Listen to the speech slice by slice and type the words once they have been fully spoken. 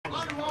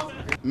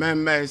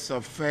members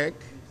of FEC,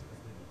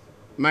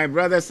 my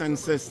brothers and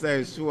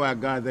sisters who are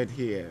gathered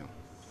here.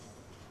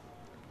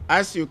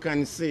 As you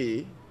can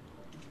see,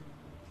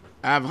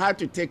 I've had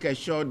to take a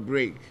short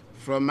break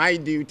from my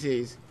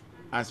duties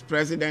as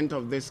president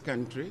of this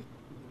country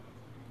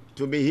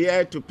to be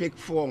here to pick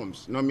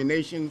forms,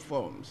 nomination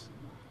forms,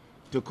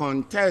 to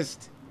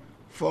contest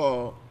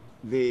for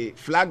the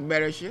flag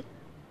bearership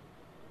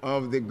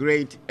of the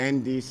great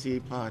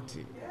NDC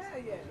party.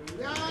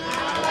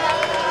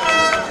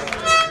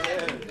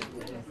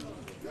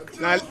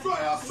 Now,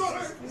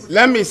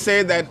 let me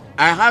say that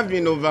I have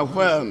been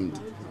overwhelmed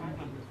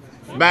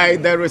by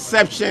the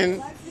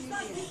reception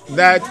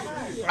that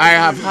I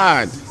have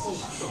had.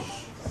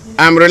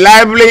 I'm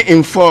reliably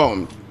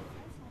informed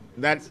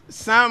that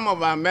some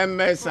of our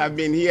members have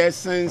been here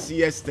since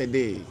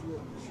yesterday.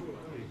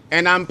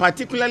 And I'm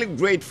particularly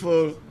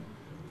grateful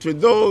to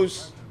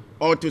those,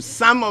 or to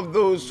some of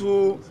those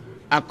who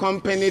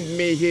accompanied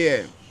me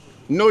here,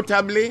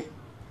 notably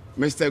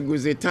Mr.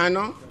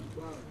 Guzitano,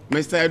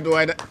 Mr.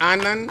 Edward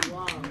Annan,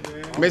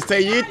 Mr.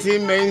 Yiti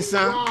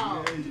Mensah,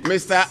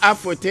 Mr.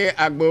 Afote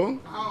Agbo,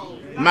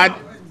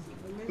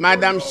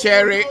 Madam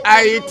Sherry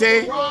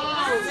Aite,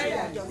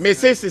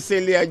 Mrs.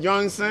 Cecilia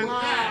Johnson,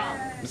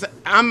 Mr.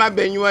 Ama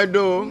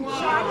Benyuado,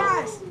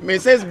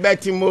 Mrs.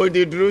 Betty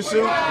Modi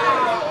Drusu,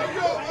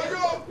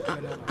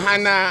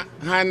 Hannah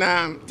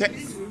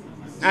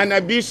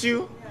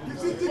Bishu,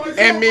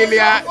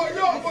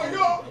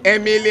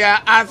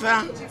 Emilia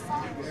Arthur,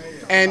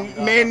 and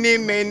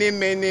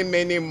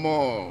many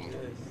more.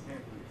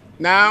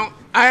 Now,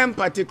 I am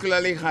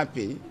particularly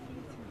happy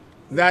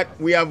that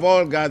we have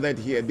all gathered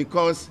here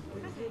because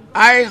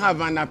I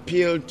have an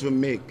appeal to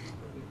make.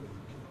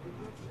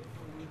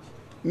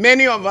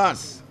 Many of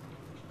us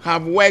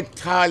have worked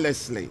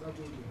tirelessly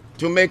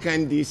to make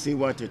NDC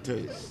what it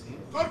is.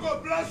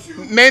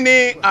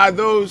 Many are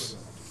those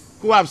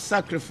who have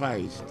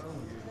sacrificed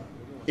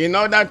in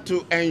order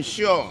to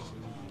ensure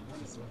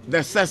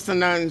the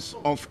sustenance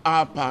of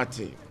our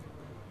party.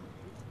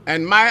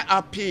 And my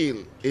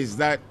appeal is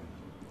that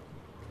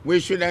we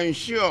should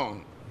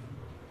ensure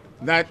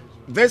that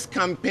this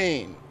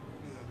campaign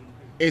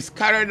is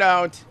carried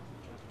out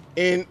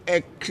in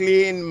a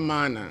clean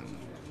manner,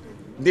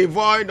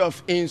 devoid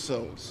of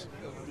insults.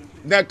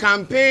 The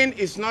campaign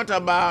is not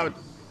about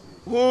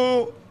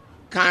who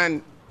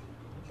can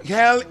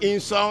hurl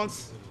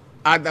insults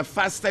at the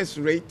fastest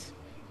rate,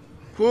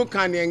 who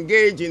can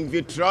engage in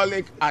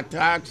vitriolic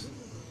attacks.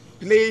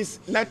 Please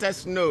let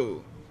us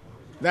know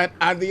that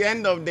at the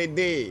end of the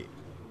day,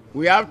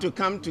 we have to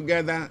come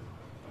together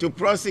to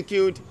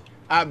prosecute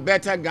a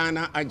better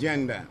Ghana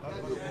agenda.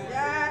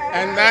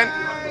 And then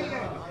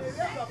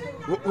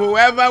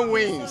whoever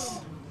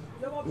wins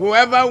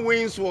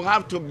will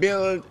have to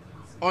build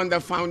on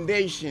the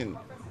foundation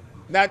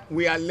that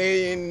we are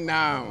laying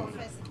now.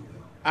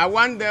 I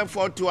want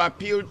therefore to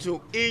appeal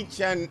to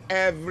each and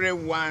every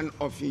one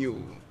of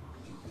you.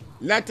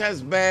 Let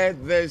us bear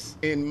this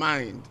in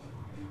mind.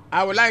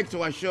 I would like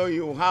to assure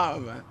you,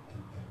 however,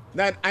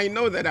 that I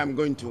know that I'm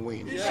going to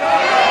win.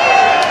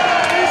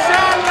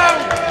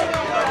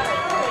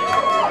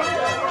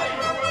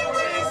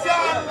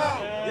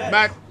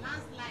 But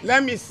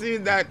let me say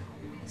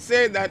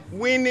that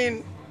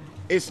winning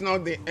is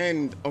not the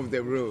end of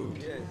the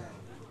road.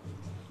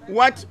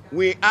 What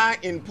we are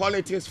in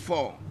politics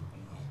for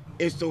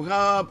is to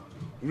help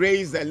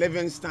raise the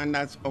living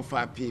standards of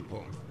our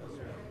people.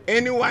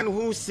 Anyone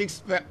who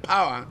seeks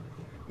power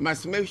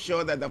must make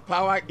sure that the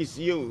power is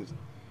used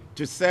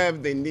to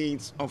serve the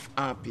needs of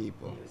our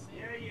people.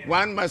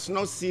 One must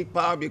not seek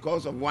power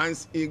because of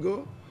one's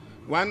ego.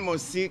 One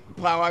must seek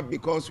power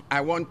because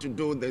I want to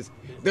do this.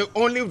 The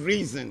only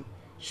reason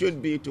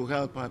should be to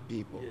help our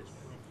people.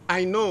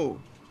 I know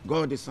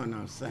God is on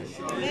our side.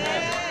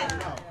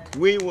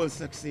 We will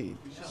succeed.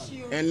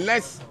 And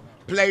let's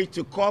pledge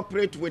to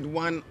cooperate with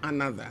one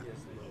another.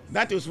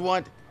 That is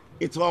what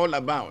it's all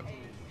about.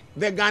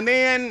 The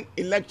Ghanaian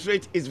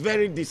electorate is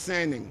very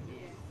discerning.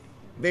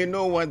 They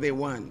know what they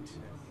want.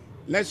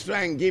 Let's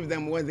try and give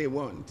them what they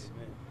want,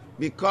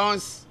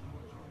 because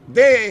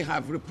they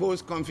have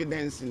reposed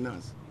confidence in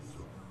us.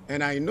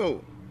 And I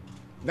know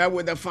that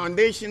with the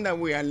foundation that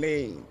we are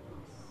laying,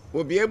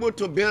 we'll be able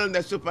to build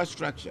the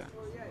superstructure.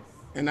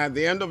 And at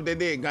the end of the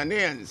day,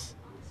 Ghanaians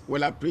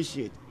will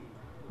appreciate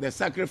the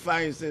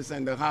sacrifices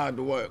and the hard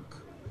work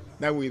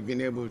that we've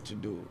been able to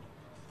do.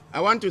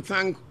 I want to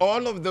thank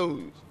all of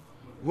those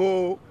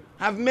who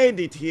have made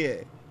it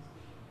here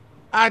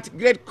at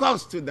great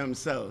cost to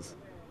themselves.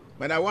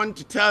 But I want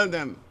to tell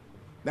them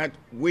that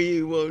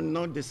we will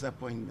not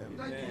disappoint them.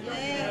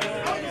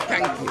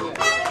 Thank you.